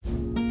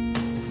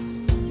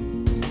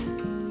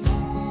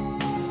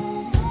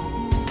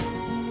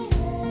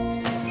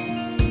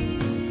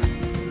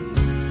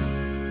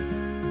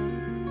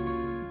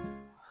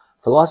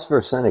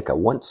Philosopher Seneca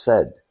once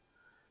said,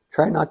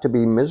 "Try not to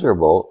be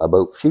miserable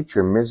about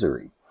future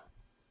misery."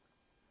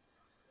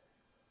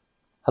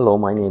 Hello,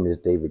 my name is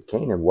David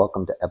Kane and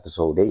welcome to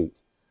episode 8,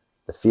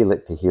 the Feel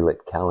It to Heal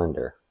It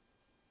calendar.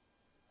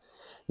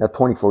 Now,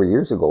 24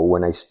 years ago,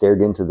 when I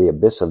stared into the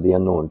abyss of the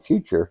unknown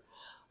future,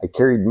 I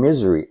carried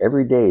misery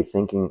every day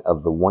thinking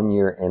of the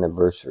 1-year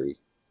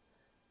anniversary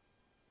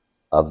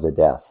of the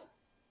death.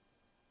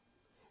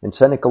 And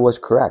Seneca was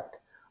correct.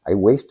 I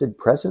wasted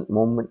present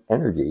moment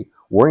energy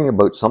worrying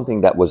about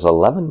something that was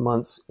 11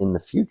 months in the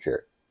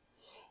future.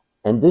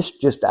 And this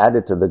just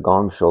added to the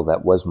gong show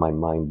that was my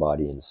mind,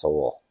 body, and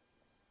soul.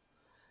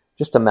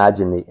 Just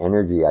imagine the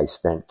energy I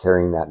spent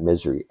carrying that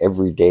misery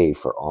every day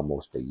for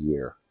almost a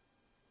year.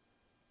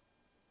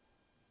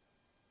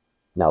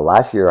 Now,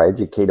 last year I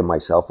educated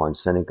myself on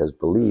Seneca's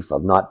belief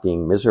of not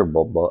being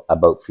miserable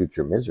about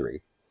future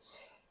misery.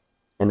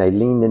 And I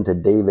leaned into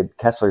David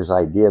Kessler's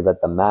idea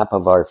that the map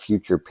of our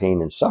future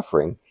pain and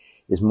suffering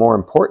is more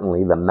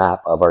importantly the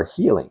map of our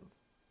healing.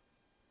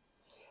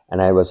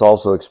 And I was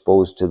also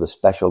exposed to the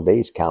special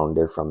days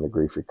calendar from the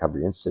Grief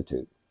Recovery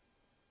Institute.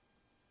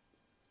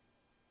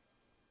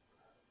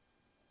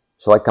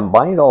 So I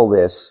combined all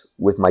this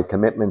with my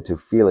commitment to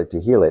feel it to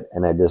heal it,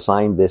 and I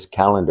designed this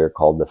calendar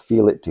called the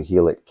Feel It to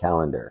Heal It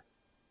calendar.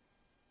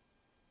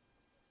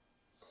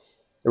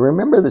 And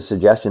remember the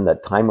suggestion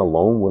that time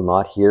alone will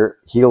not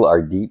heal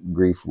our deep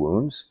grief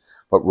wounds,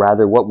 but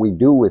rather what we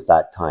do with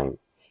that time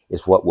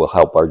is what will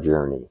help our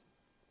journey.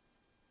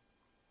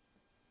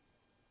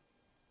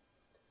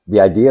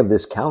 The idea of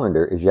this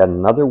calendar is yet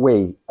another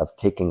way of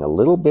taking a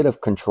little bit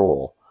of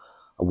control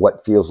of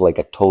what feels like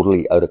a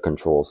totally out of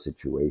control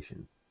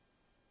situation.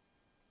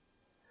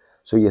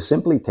 So you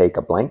simply take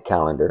a blank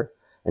calendar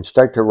and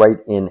start to write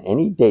in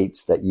any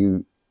dates that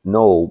you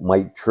know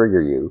might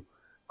trigger you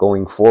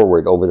going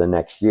forward over the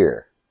next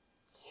year.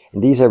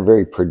 And these are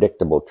very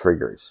predictable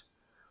triggers.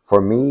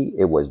 For me,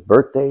 it was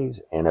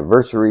birthdays,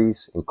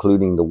 anniversaries,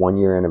 including the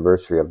 1-year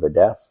anniversary of the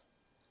death,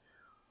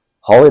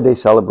 holiday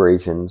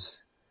celebrations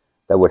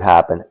that would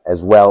happen.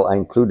 As well, I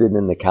included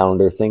in the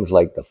calendar things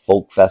like the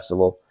Folk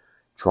Festival,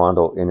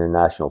 Toronto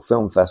International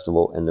Film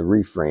Festival, and the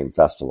Reframe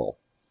Festival.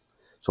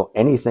 So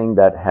anything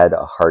that had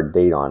a hard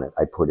date on it,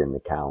 I put in the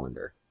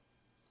calendar.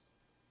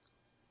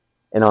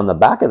 And on the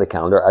back of the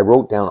calendar, I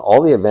wrote down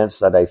all the events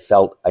that I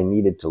felt I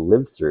needed to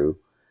live through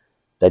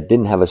that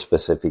didn't have a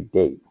specific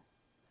date.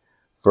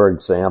 For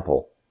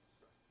example,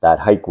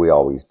 that hike we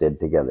always did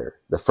together,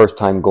 the first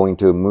time going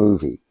to a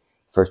movie,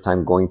 first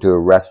time going to a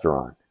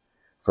restaurant,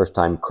 first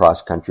time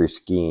cross-country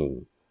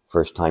skiing,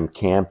 first time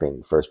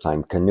camping, first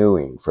time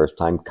canoeing, first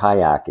time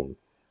kayaking,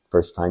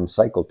 first time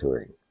cycle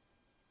touring.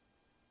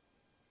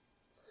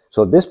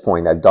 So at this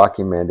point, I've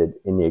documented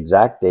in the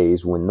exact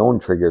days when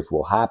known triggers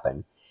will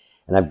happen,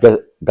 and I've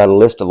got a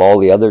list of all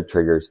the other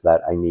triggers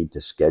that I need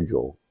to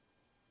schedule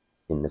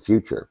in the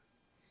future.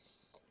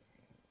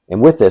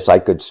 And with this, I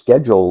could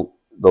schedule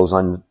those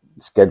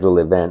unscheduled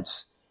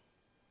events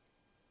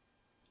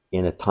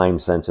in a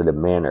time-sensitive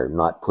manner,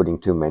 not putting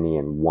too many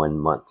in 1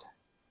 month.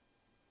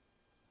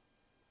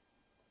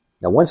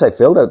 Now, once I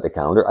filled out the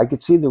calendar, I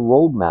could see the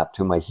roadmap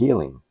to my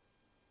healing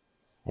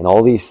and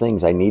all these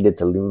things I needed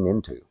to lean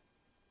into.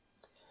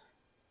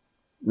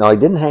 Now, I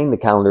didn't hang the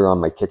calendar on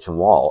my kitchen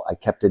wall. I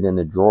kept it in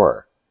a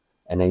drawer,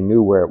 and I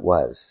knew where it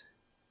was.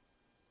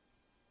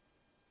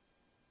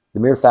 The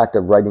mere fact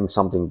of writing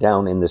something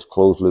down in this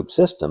closed-loop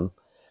system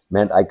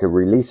meant I could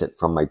release it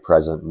from my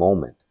present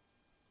moment.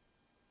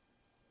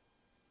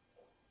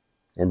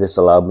 And this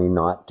allowed me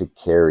not to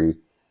carry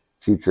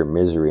future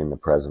misery in the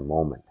present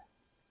moment.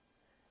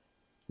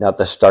 Now, at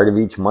the start of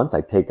each month,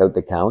 I take out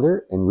the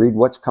calendar and read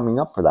what's coming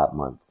up for that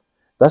month,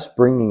 thus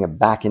bringing it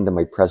back into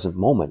my present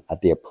moment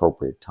at the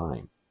appropriate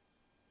time.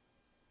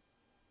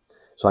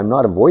 So I'm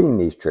not avoiding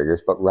these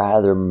triggers, but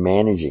rather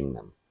managing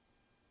them.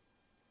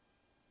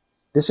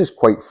 This is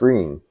quite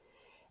freeing,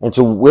 and it's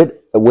a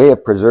way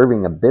of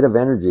preserving a bit of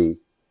energy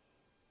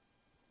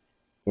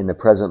in the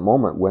present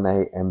moment when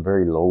I am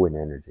very low in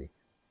energy.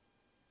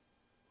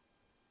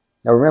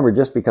 Now remember,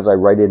 just because I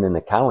write it in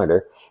the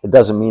calendar, it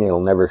doesn't mean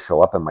it'll never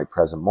show up in my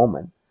present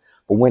moment.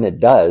 But when it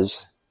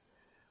does,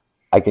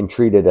 I can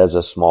treat it as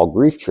a small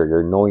grief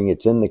trigger, knowing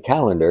it's in the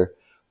calendar,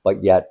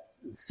 but yet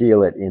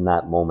feel it in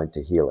that moment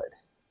to heal it.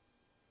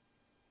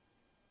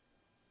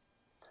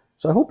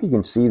 So I hope you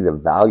can see the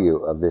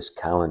value of this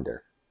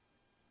calendar.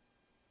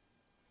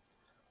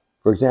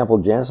 For example,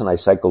 Janice and I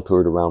cycle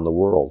toured around the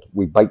world.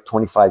 We biked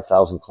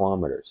 25,000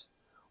 kilometers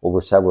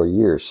over several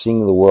years,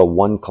 seeing the world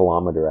 1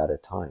 kilometer at a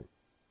time.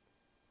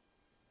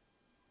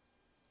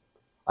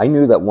 I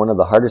knew that one of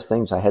the hardest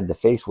things I had to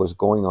face was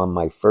going on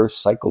my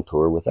first cycle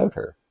tour without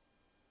her.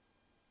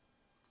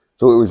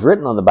 So it was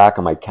written on the back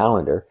of my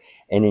calendar,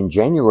 and in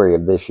January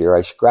of this year,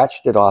 I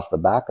scratched it off the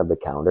back of the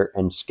calendar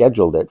and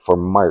scheduled it for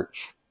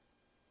March.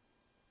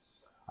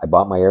 I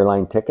bought my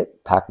airline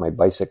ticket, packed my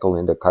bicycle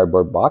into a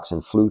cardboard box,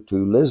 and flew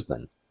to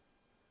Lisbon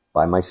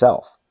by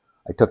myself.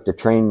 I took the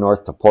train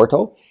north to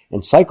Porto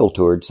and cycle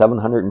toured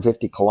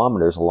 750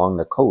 kilometers along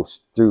the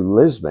coast through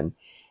Lisbon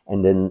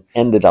and then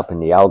ended up in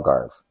the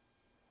Algarve,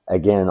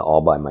 again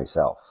all by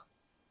myself.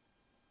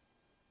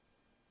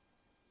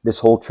 This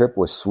whole trip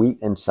was sweet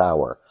and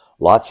sour,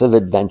 lots of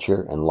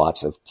adventure and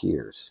lots of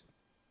tears.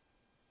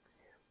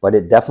 But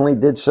it definitely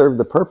did serve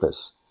the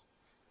purpose.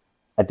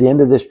 At the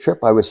end of this trip,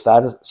 I was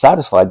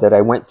satisfied that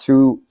I went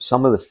through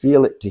some of the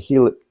feel it to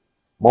heal it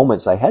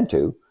moments I had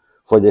to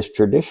for this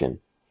tradition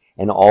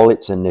and all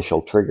its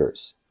initial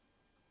triggers.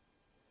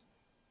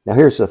 Now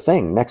here's the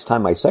thing, next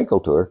time I cycle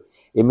tour,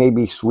 it may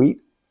be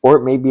sweet or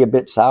it may be a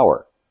bit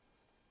sour.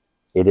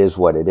 It is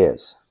what it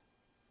is.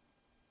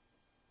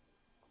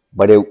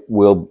 But it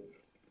will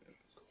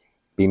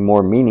be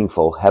more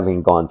meaningful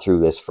having gone through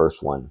this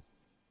first one.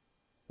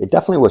 It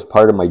definitely was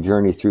part of my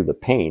journey through the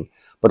pain,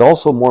 but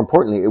also more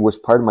importantly, it was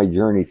part of my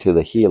journey to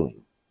the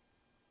healing.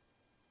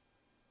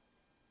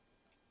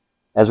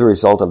 As a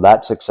result of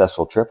that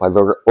successful trip, I've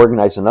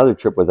organized another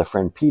trip with a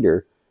friend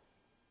Peter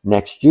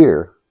next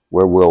year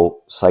where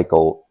we'll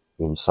cycle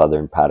in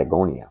southern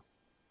Patagonia.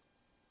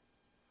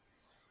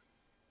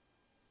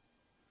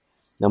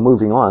 Now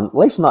moving on,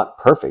 life's not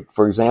perfect.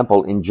 For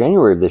example, in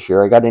January of this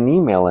year, I got an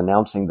email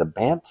announcing the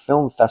Banff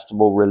Film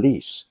Festival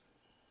release.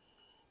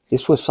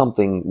 This was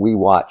something we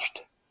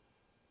watched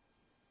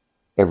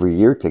every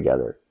year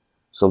together.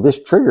 So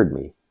this triggered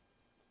me.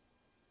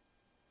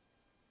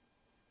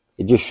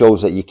 It just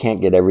shows that you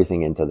can't get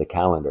everything into the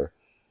calendar.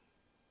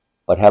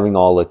 But having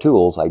all the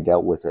tools, I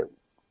dealt with it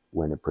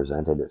when it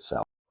presented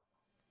itself.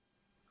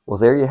 Well,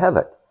 there you have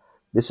it.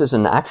 This is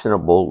an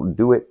actionable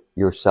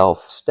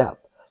do-it-yourself step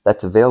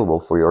that's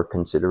available for your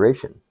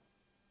consideration.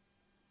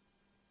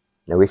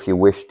 Now, if you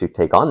wish to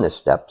take on this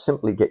step,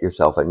 simply get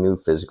yourself a new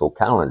physical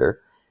calendar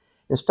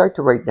and start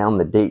to write down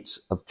the dates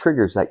of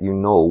triggers that you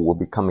know will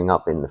be coming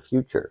up in the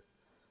future.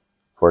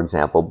 For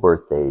example,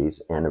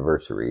 birthdays,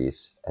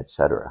 anniversaries,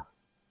 etc.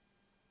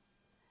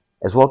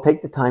 As well,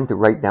 take the time to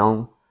write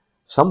down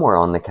somewhere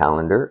on the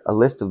calendar a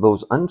list of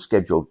those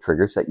unscheduled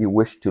triggers that you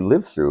wish to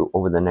live through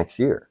over the next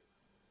year.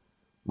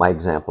 My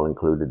example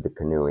included the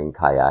canoeing,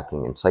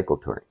 kayaking, and cycle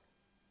touring.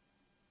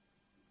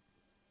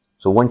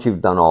 So once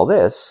you've done all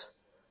this,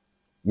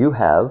 you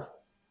have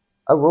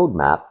a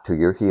roadmap to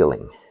your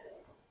healing.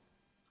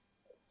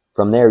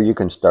 From there, you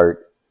can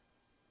start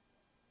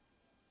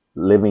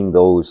living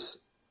those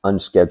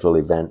unscheduled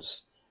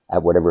events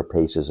at whatever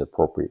pace is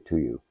appropriate to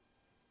you.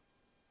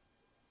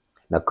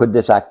 Now, could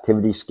this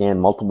activity span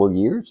multiple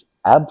years?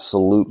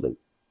 Absolutely.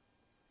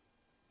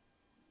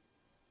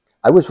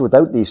 I was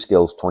without these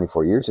skills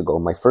 24 years ago.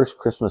 My first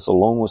Christmas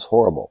alone was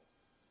horrible.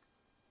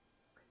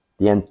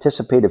 The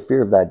anticipated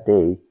fear of that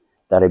day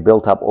that I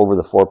built up over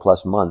the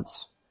 4+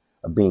 months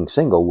of being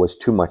single was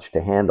too much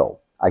to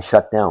handle. I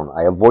shut down,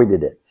 I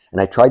avoided it,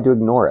 and I tried to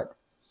ignore it.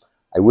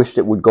 I wished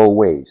it would go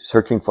away,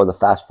 searching for the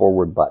fast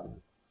forward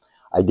button.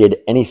 I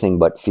did anything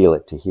but feel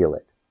it to heal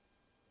it.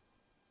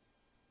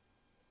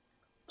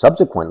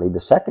 Subsequently, the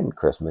second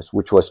Christmas,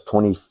 which was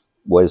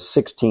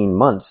 16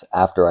 months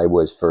after I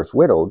was first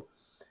widowed,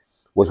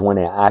 was when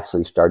I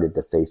actually started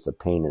to face the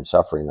pain and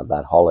suffering of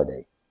that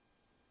holiday.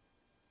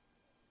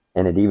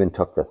 And it even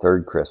took the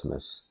third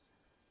Christmas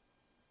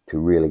to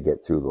really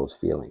get through those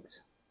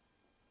feelings.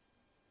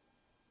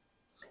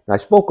 Now, I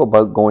spoke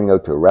about going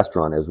out to a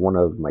restaurant as one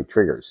of my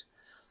triggers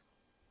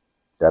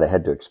that I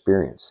had to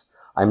experience.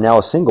 I'm now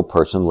a single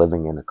person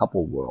living in a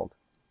couple world.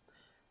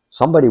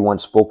 Somebody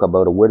once spoke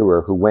about a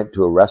widower who went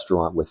to a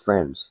restaurant with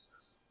friends.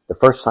 The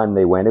first time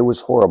they went, it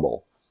was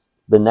horrible.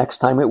 The next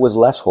time, it was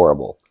less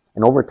horrible.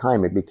 And over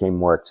time, it became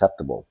more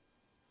acceptable.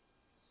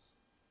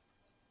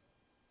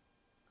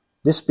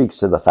 This speaks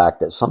to the fact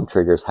that some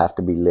triggers have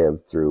to be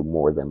lived through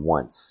more than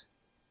once.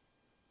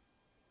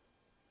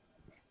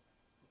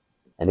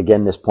 And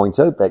again, this points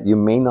out that you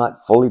may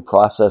not fully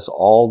process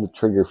all the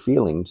trigger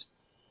feelings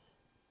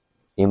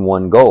in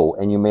one go,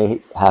 and you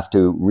may have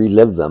to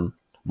relive them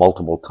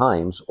multiple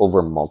times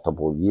over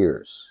multiple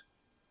years.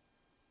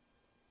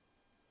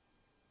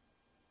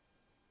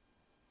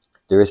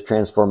 There is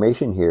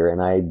transformation here,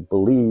 and I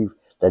believe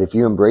that if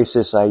you embrace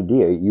this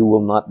idea, you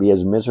will not be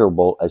as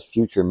miserable as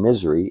future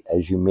misery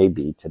as you may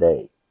be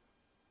today.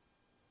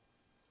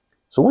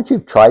 So once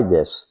you've tried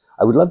this,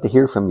 I would love to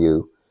hear from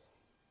you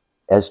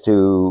as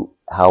to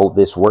how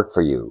this worked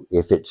for you.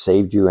 If it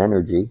saved you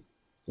energy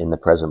in the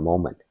present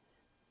moment,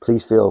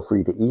 please feel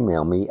free to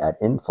email me at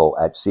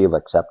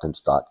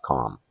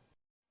info@seaofacceptance.com.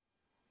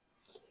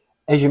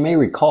 As you may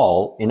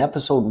recall, in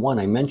episode 1,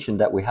 I mentioned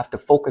that we have to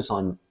focus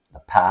on the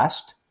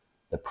past,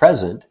 the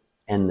present,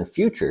 and the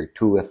future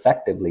to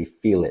effectively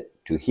feel it,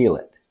 to heal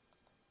it.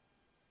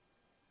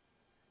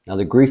 Now,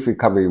 the Grief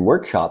Recovery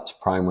Workshop's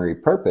primary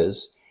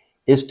purpose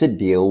is to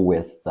deal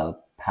with the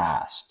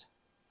past,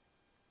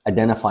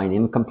 identifying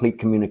incomplete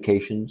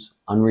communications,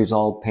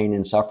 unresolved pain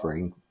and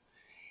suffering,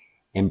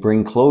 and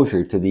bring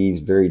closure to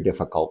these very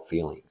difficult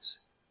feelings.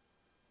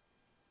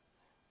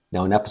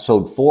 Now, in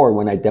episode 4,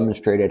 when I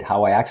demonstrated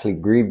how I actually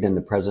grieved in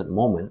the present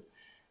moment,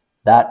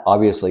 that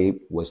obviously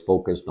was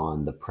focused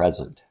on the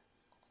present.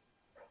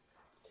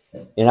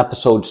 In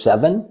episode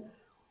 7,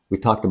 we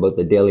talked about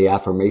the daily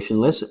affirmation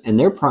list, and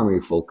their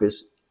primary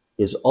focus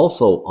is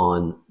also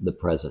on the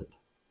present,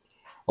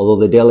 although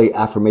the daily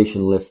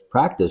affirmation lift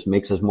practice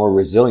makes us more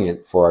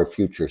resilient for our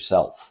future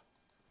self.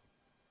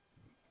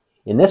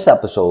 In this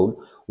episode,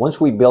 once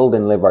we build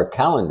and live our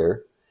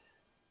calendar,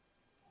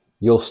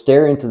 you'll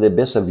stare into the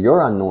abyss of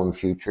your unknown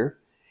future,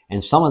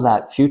 and some of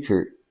that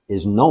future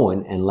is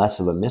known and less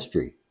of a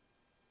mystery.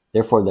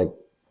 Therefore, the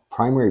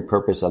primary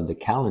purpose of the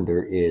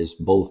calendar is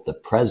both the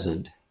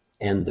present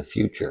and the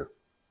future.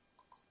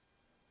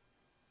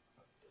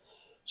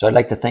 So I'd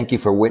like to thank you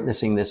for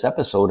witnessing this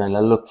episode, and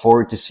I look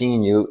forward to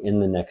seeing you in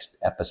the next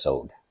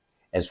episode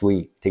as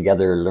we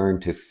together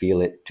learn to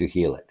feel it to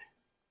heal it.